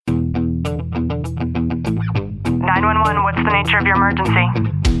911, what's the nature of your emergency?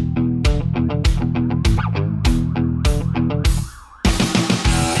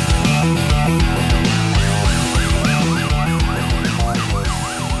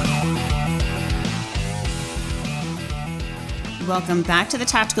 Welcome back to the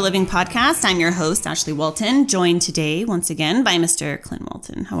Tactical Living Podcast. I'm your host, Ashley Walton, joined today once again by Mr. Clint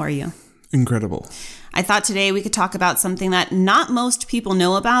Walton. How are you? Incredible. I thought today we could talk about something that not most people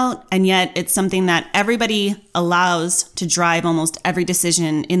know about, and yet it's something that everybody allows to drive almost every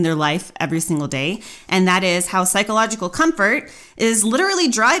decision in their life every single day, and that is how psychological comfort is literally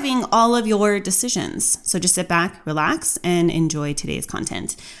driving all of your decisions. So just sit back, relax, and enjoy today's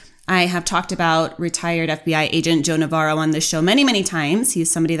content. I have talked about retired FBI agent Joe Navarro on this show many, many times.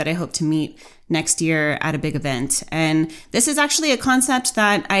 He's somebody that I hope to meet next year at a big event. And this is actually a concept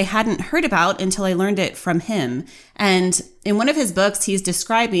that I hadn't heard about until I learned it from him. And in one of his books, he's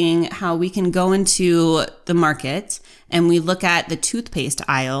describing how we can go into the market and we look at the toothpaste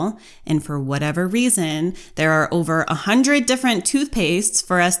aisle. And for whatever reason, there are over 100 different toothpastes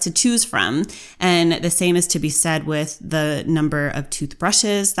for us to choose from. And the same is to be said with the number of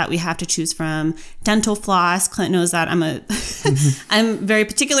toothbrushes that we have to choose from. Dental floss. Clint knows that I'm very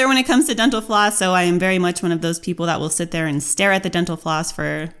particular when it comes to dental floss. So I am very much one of those people that will sit there and stare at the dental floss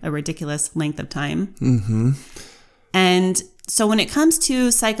for a ridiculous length of time. Mm-hmm. And so when it comes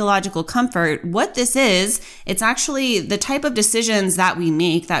to psychological comfort, what this is, it's actually the type of decisions that we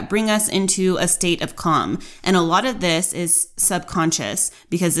make that bring us into a state of calm. And a lot of this is subconscious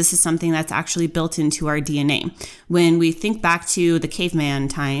because this is something that's actually built into our DNA. When we think back to the caveman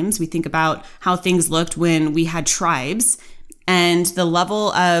times, we think about how things looked when we had tribes and the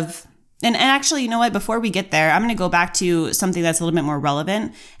level of And actually, you know what? Before we get there, I'm going to go back to something that's a little bit more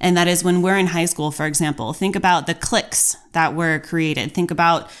relevant. And that is when we're in high school, for example, think about the cliques that were created. Think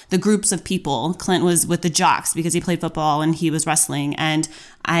about the groups of people. Clint was with the jocks because he played football and he was wrestling. And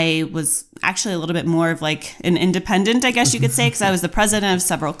I was actually a little bit more of like an independent, I guess you could say, because I was the president of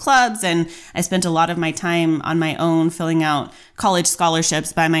several clubs. And I spent a lot of my time on my own filling out college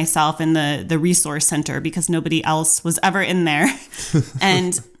scholarships by myself in the resource center because nobody else was ever in there.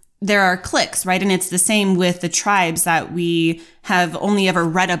 And there are cliques, right? And it's the same with the tribes that we have only ever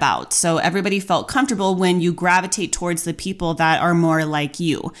read about. So everybody felt comfortable when you gravitate towards the people that are more like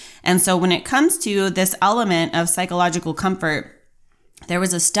you. And so when it comes to this element of psychological comfort, there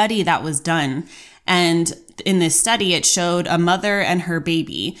was a study that was done. And in this study, it showed a mother and her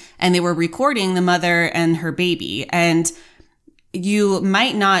baby, and they were recording the mother and her baby. And you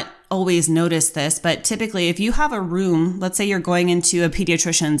might not always notice this, but typically if you have a room, let's say you're going into a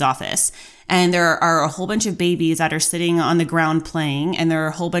pediatrician's office and there are a whole bunch of babies that are sitting on the ground playing, and there are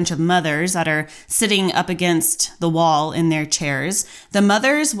a whole bunch of mothers that are sitting up against the wall in their chairs, the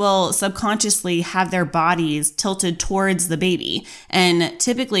mothers will subconsciously have their bodies tilted towards the baby. And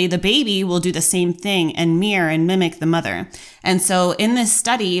typically the baby will do the same thing and mirror and mimic the mother. And so in this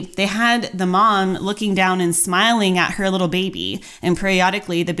study, they had the mom looking down and smiling at her little baby. And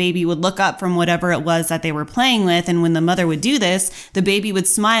periodically the baby would look up from whatever it was that they were playing with. And when the mother would do this, the baby would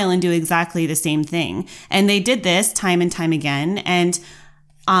smile and do exactly the same thing. And they did this time and time again. And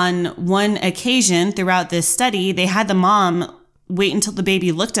on one occasion throughout this study, they had the mom wait until the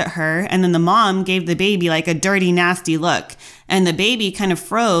baby looked at her. And then the mom gave the baby like a dirty, nasty look. And the baby kind of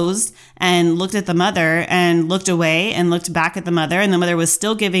froze and looked at the mother and looked away and looked back at the mother. And the mother was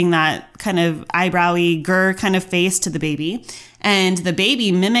still giving that kind of eyebrowy, grr kind of face to the baby. And the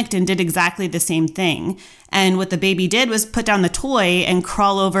baby mimicked and did exactly the same thing. And what the baby did was put down the toy and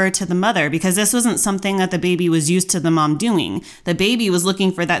crawl over to the mother because this wasn't something that the baby was used to the mom doing. The baby was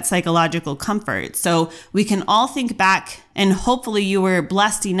looking for that psychological comfort. So we can all think back, and hopefully you were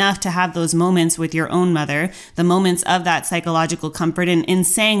blessed enough to have those moments with your own mother, the moments of that psychological comfort. And in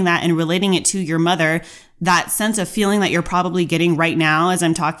saying that and relating it to your mother, that sense of feeling that you're probably getting right now as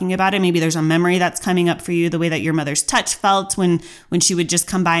I'm talking about it. Maybe there's a memory that's coming up for you, the way that your mother's touch felt when she would just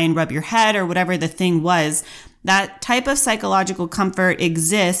come by and rub your head or whatever the thing was. That type of psychological comfort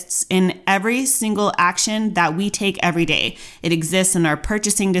exists in every single action that we take every day. It exists in our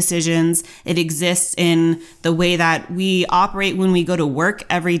purchasing decisions. It exists in the way that we operate when we go to work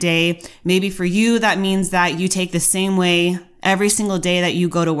every day. Maybe for you, that means that you take the same way every single day that you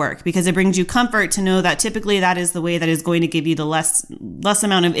go to work because it brings you comfort to know that typically that is the way that is going to give you the less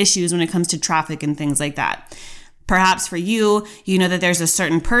amount of issues when it comes to traffic and things like that. Perhaps for you, you know that there's a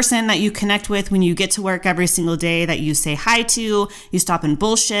certain person that you connect with when you get to work every single day that you say hi to, you stop and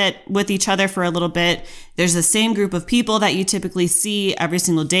bullshit with each other for a little bit. There's the same group of people that you typically see every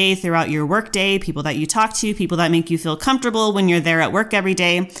single day throughout your work day, people that you talk to, people that make you feel comfortable when you're there at work every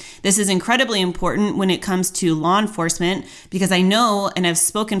day. This is incredibly important when it comes to law enforcement, because I know, and I've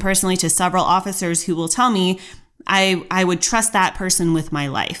spoken personally to several officers who will tell me, I would trust that person with my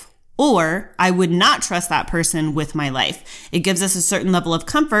life, or I would not trust that person with my life. It gives us a certain level of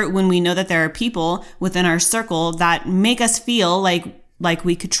comfort when we know that there are people within our circle that make us feel like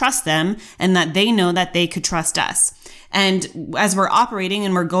we could trust them, and that they know that they could trust us. And as we're operating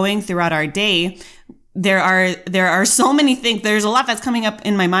and we're going throughout our day, there are so many things. There's a lot that's coming up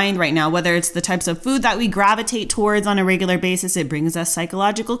in my mind right now, whether it's the types of food that we gravitate towards on a regular basis. It brings us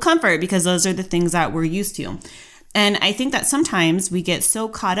psychological comfort because those are the things that we're used to. And I think that sometimes we get so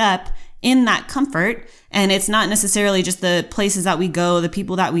caught up in that comfort, and it's not necessarily just the places that we go, the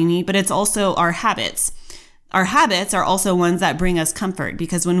people that we meet, but it's also our habits. Our habits are also ones that bring us comfort,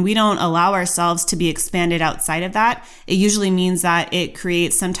 because when we don't allow ourselves to be expanded outside of that, it usually means that it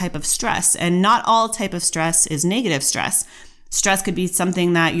creates some type of stress. And not all type of stress is negative stress. Stress could be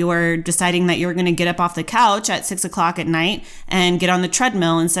something that you're deciding that you're going to get up off the couch at 6 o'clock at night and get on the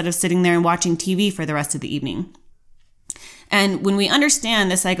treadmill instead of sitting there and watching TV for the rest of the evening. And when we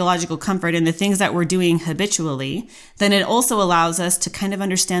understand the psychological comfort and the things that we're doing habitually, then it also allows us to kind of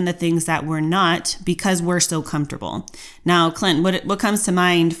understand the things that we're not, because we're so comfortable. Now, Clint, what comes to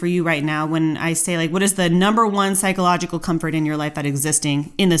mind for you right now when I say, like, what is the number one psychological comfort in your life that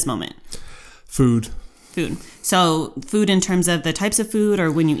existing in this moment? Food. So food in terms of the types of food,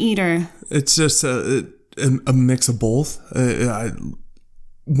 or when you eat, or? It's just a mix of both.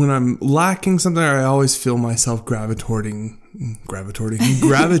 When I'm lacking something, I always feel myself gravitating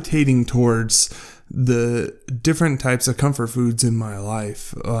towards the different types of comfort foods in my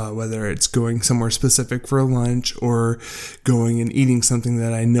life, whether it's going somewhere specific for lunch or going and eating something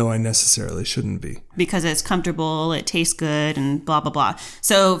that I know I necessarily shouldn't be. Because it's comfortable, it tastes good, and blah, blah, blah.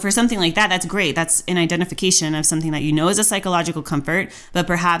 So for something like that, that's great. That's an identification of something that you know is a psychological comfort, but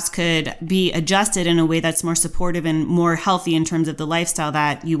perhaps could be adjusted in a way that's more supportive and more healthy in terms of the lifestyle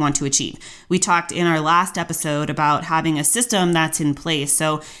that you want to achieve. We talked in our last episode about having a system that's in place.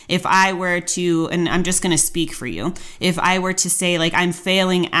 So if I were to, and I'm just going to speak for you, if I were to say, like, I'm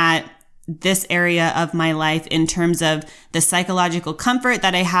failing at this area of my life in terms of the psychological comfort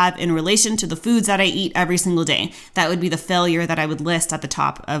that I have in relation to the foods that I eat every single day, that would be the failure that I would list at the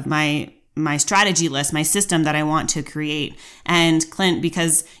top of my strategy list, my system that I want to create. And Clint,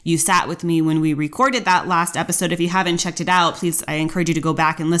 because you sat with me when we recorded that last episode, if you haven't checked it out, please, I encourage you to go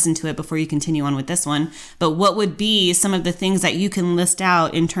back and listen to it before you continue on with this one. But what would be some of the things that you can list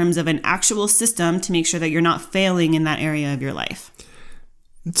out in terms of an actual system to make sure that you're not failing in that area of your life?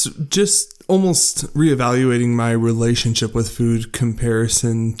 It's just almost reevaluating my relationship with food,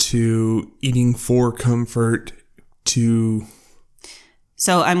 comparison to eating for comfort to...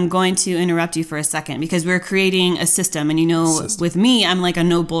 So I'm going to interrupt you for a second, because we're creating a system, and with me, I'm like a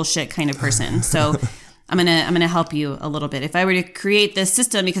no bullshit kind of person. So I'm going to help you a little bit. If I were to create this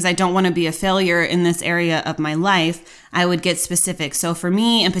system because I don't want to be a failure in this area of my life, I would get specific. So for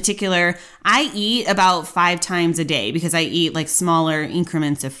me in particular, I eat about 5 times a day because I eat like smaller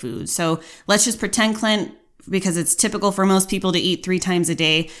increments of food. So let's just pretend, Clint, because it's typical for most people to eat 3 times a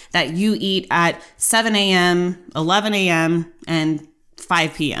day, that you eat at 7 a.m., 11 a.m., and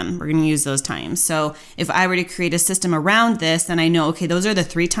 5 p.m. We're going to use those times. So if I were to create a system around this, then I know, okay, those are the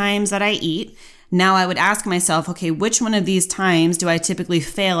 3 times that I eat. Now I would ask myself, okay, which one of these times do I typically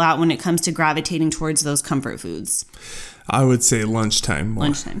fail at when it comes to gravitating towards those comfort foods? I would say lunchtime more.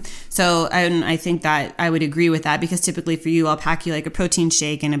 Lunchtime. So I think that I would agree with that, because typically for you, I'll pack you like a protein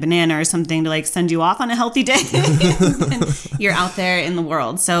shake and a banana or something to like send you off on a healthy day. And you're out there in the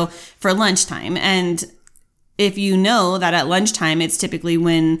world. So for lunchtime, and if you know that at lunchtime, it's typically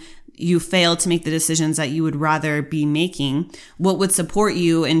when you fail to make the decisions that you would rather be making, what would support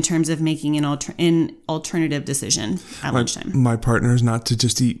you in terms of making an alternative decision at lunchtime? My partner is not to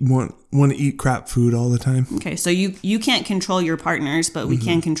just want to eat crap food all the time. Okay, so you can't control your partners, but we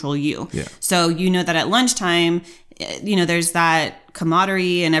can control you. Yeah. So you know that at lunchtime, there's that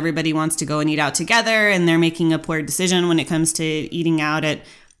camaraderie and everybody wants to go and eat out together, and they're making a poor decision when it comes to eating out at,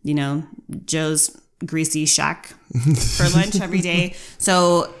 Joe's Greasy Shack for lunch every day.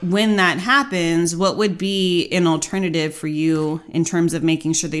 So when that happens, what would be an alternative for you in terms of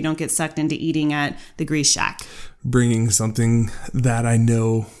making sure they don't get sucked into eating at the Grease Shack? Bringing something that I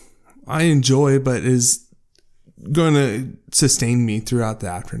know I enjoy, but is going to sustain me throughout the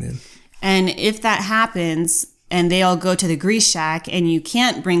afternoon. And if that happens and they all go to the Grease Shack and you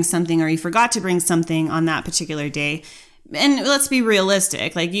can't bring something, or you forgot to bring something on that particular day, And let's be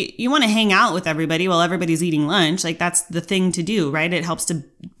realistic. Like you want to hang out with everybody while everybody's eating lunch. Like that's the thing to do, right? It helps to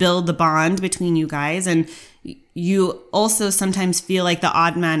build the bond between you guys. And you also sometimes feel like the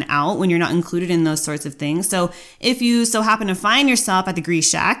odd man out when you're not included in those sorts of things. So if you so happen to find yourself at the Grease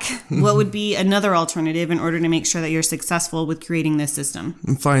Shack, what would be another alternative in order to make sure that you're successful with creating this system?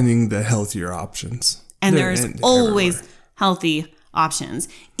 And finding the healthier options. And there's always healthy options.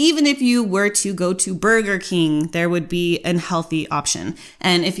 Even if you were to go to Burger King, there would be a healthy option.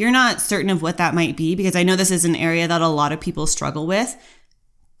 And if you're not certain of what that might be, because I know this is an area that a lot of people struggle with,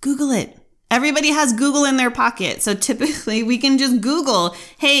 Google it. Everybody has Google in their pocket. So typically we can just Google,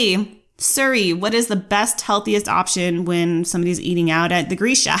 hey, Surrey, what is the best, healthiest option when somebody's eating out at the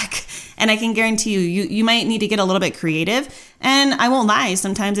Grease Shack? And I can guarantee you might need to get a little bit creative. And I won't lie,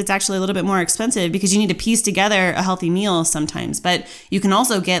 sometimes it's actually a little bit more expensive because you need to piece together a healthy meal sometimes. But you can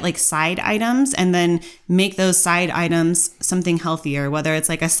also get like side items and then make those side items something healthier, whether it's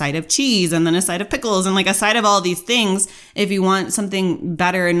like a side of cheese and then a side of pickles and like a side of all these things if you want something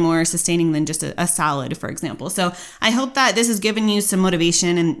better and more sustaining than just a salad, for example. So I hope that this has given you some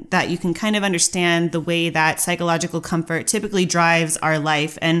motivation and that you can kind of understand the way that psychological comfort typically drives our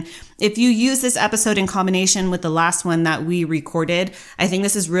life. And if you use this episode in combination with the last one that we recorded, I think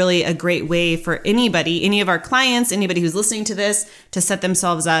this is really a great way for anybody, any of our clients, anybody who's listening to this, to set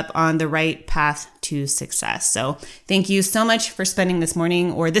themselves up on the right path to success. So thank you so much for spending this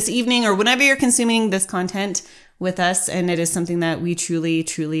morning or this evening or whenever you're consuming this content with us. And it is something that we truly,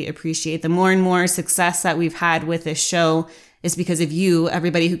 truly appreciate. The more and more success that we've had with this show is because of you,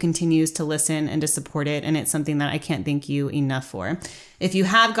 everybody who continues to listen and to support it. And it's something that I can't thank you enough for. If you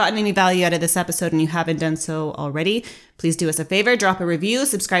have gotten any value out of this episode and you haven't done so already, please do us a favor, drop a review,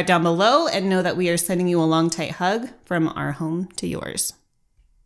 subscribe down below, and know that we are sending you a long, tight hug from our home to yours.